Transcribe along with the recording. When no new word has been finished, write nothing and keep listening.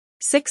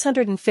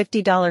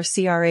$650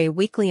 CRA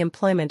Weekly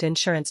Employment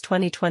Insurance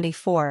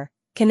 2024.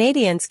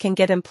 Canadians can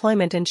get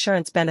employment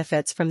insurance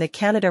benefits from the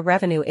Canada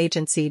Revenue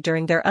Agency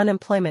during their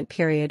unemployment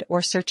period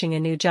or searching a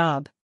new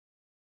job.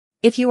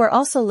 If you are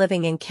also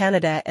living in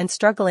Canada and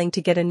struggling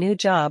to get a new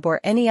job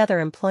or any other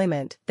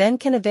employment, then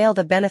can avail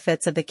the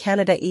benefits of the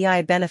Canada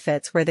EI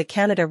benefits, where the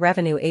Canada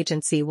Revenue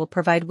Agency will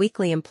provide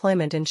weekly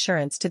employment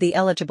insurance to the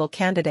eligible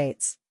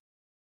candidates.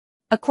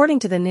 According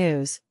to the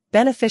news,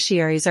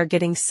 beneficiaries are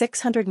getting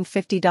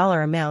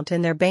 $650 amount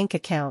in their bank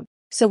account,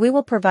 so we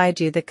will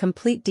provide you the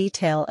complete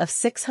detail of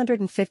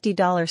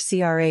 $650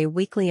 CRA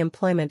Weekly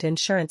Employment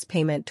Insurance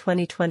Payment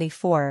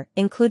 2024,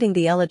 including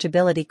the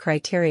eligibility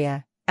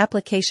criteria,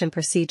 application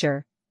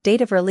procedure,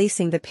 date of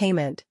releasing the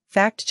payment,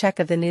 fact check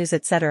of the news,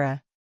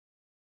 etc.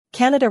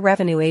 Canada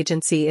Revenue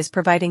Agency is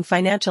providing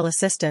financial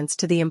assistance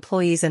to the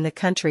employees in the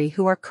country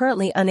who are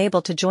currently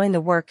unable to join the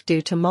work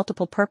due to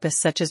multiple purpose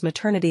such as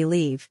maternity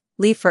leave,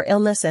 leave for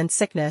illness and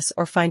sickness,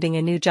 or finding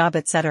a new job,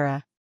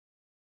 etc.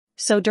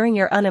 So during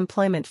your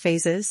unemployment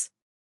phases,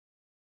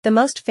 the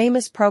most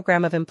famous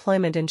program of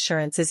employment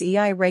insurance is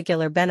EI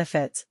regular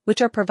benefits, which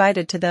are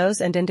provided to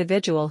those and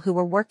individual who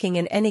were working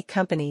in any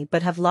company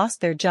but have lost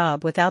their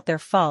job without their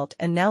fault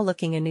and now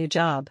looking a new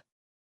job.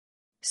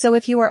 So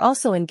if you are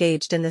also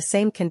engaged in the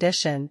same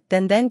condition,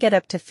 then get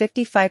up to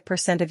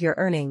 55% of your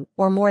earning,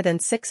 or more than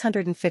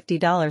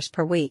 $650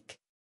 per week.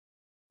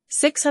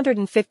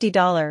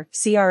 $650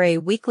 CRA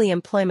Weekly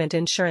Employment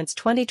Insurance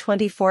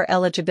 2024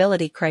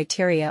 Eligibility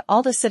Criteria.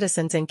 All the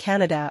citizens in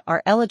Canada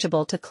are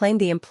eligible to claim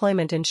the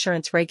employment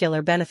insurance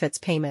regular benefits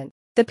payment.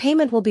 The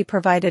payment will be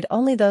provided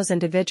only those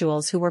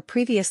individuals who were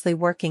previously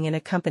working in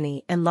a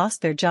company and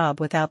lost their job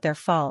without their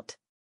fault.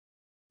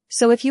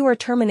 So if you were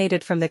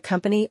terminated from the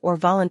company or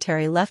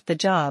voluntarily left the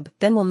job,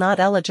 then will not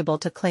eligible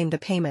to claim the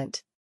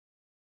payment.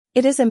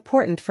 It is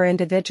important for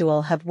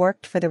individual have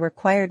worked for the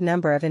required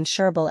number of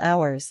insurable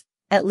hours,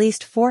 at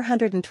least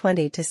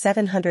 420 to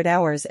 700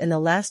 hours in the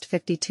last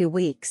 52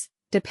 weeks,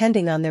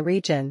 depending on the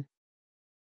region.